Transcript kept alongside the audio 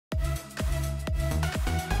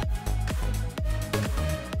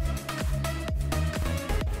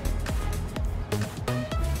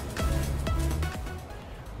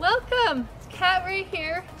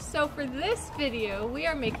So for this video, we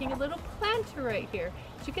are making a little planter right here.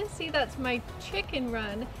 As you can see, that's my chicken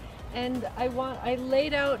run, and I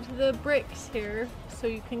laid out the bricks here so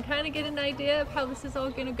you can kind of get an idea of how this is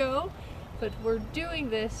all gonna go. But we're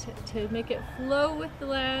doing this to make it flow with the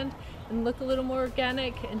land and look a little more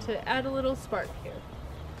organic and to add a little spark here.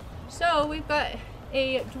 So we've got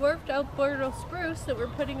a dwarfed Alberta spruce that we're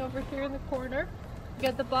putting over here in the corner. We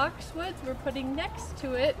got the boxwoods we're putting next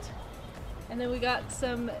to it. And then we got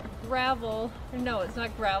some gravel, or no, it's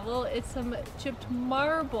not gravel, it's some chipped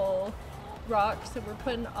marble rocks that we're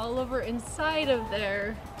putting all over inside of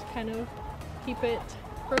there to kind of keep it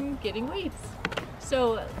from getting weeds.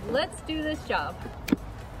 So let's do this job.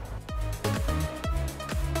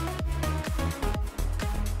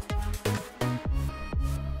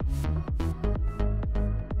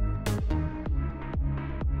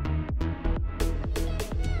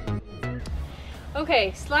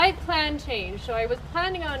 Okay, slight plan change. So I was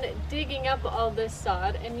planning on digging up all this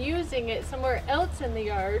sod and using it somewhere else in the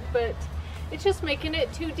yard, but it's just making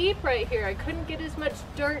it too deep right here. I couldn't get as much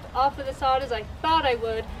dirt off of the sod as I thought I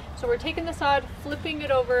would. So we're taking the sod, flipping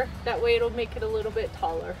it over, that way it'll make it a little bit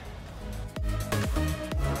taller.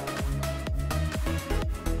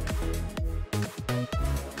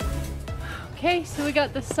 Okay, so we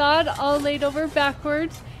got the sod all laid over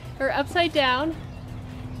backwards, or upside down.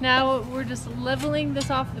 Now we're just leveling this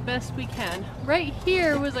off the best we can. Right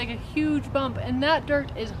here was like a huge bump, and that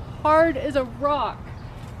dirt is hard as a rock.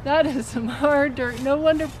 That is some hard dirt. No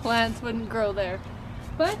wonder plants wouldn't grow there.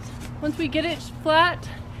 But once we get it flat,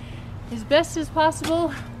 as best as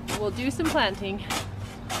possible, we'll do some planting.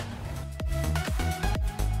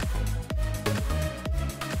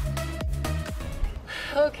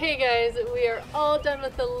 Okay guys, we are all done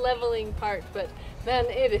with the leveling part, but man,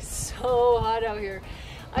 it is so hot out here.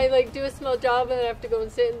 I like do a small job and then I have to go and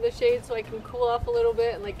sit in the shade so I can cool off a little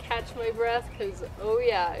bit and like catch my breath, because oh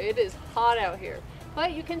yeah, it is hot out here.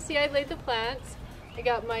 But you can see I laid the plants. I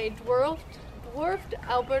got my dwarfed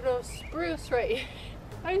Alberta spruce right here.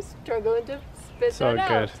 I'm struggling to spit that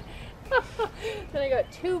out. Good. Then I got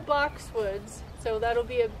 2 boxwoods, so that'll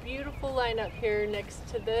be a beautiful lineup here next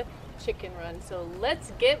to the chicken run. So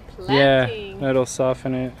let's get planting. Yeah, that'll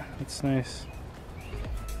soften it. It's nice.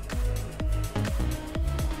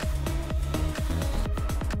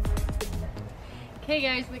 Okay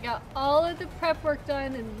guys, we got all of the prep work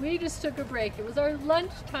done and we just took a break. It was our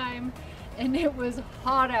lunch time and it was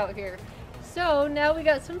hot out here. So now we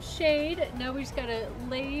got some shade. Now we just gotta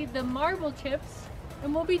lay the marble chips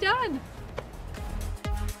and we'll be done.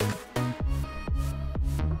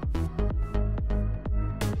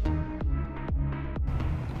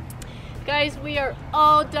 Guys, we are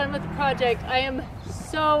all done with the project. I am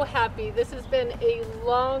so happy. This has been a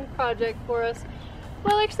long project for us.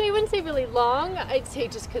 Well, actually, I wouldn't say really long. I'd say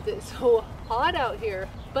just because it's so hot out here,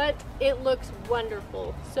 but it looks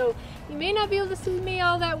wonderful. So you may not be able to see me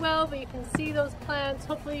all that well, but you can see those plants.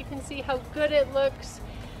 Hopefully you can see how good it looks.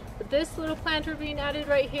 But this little planter being added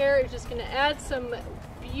right here is just gonna add some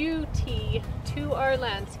beauty to our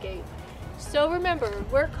landscape. So remember,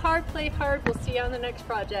 work hard, play hard. We'll see you on the next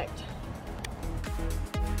project.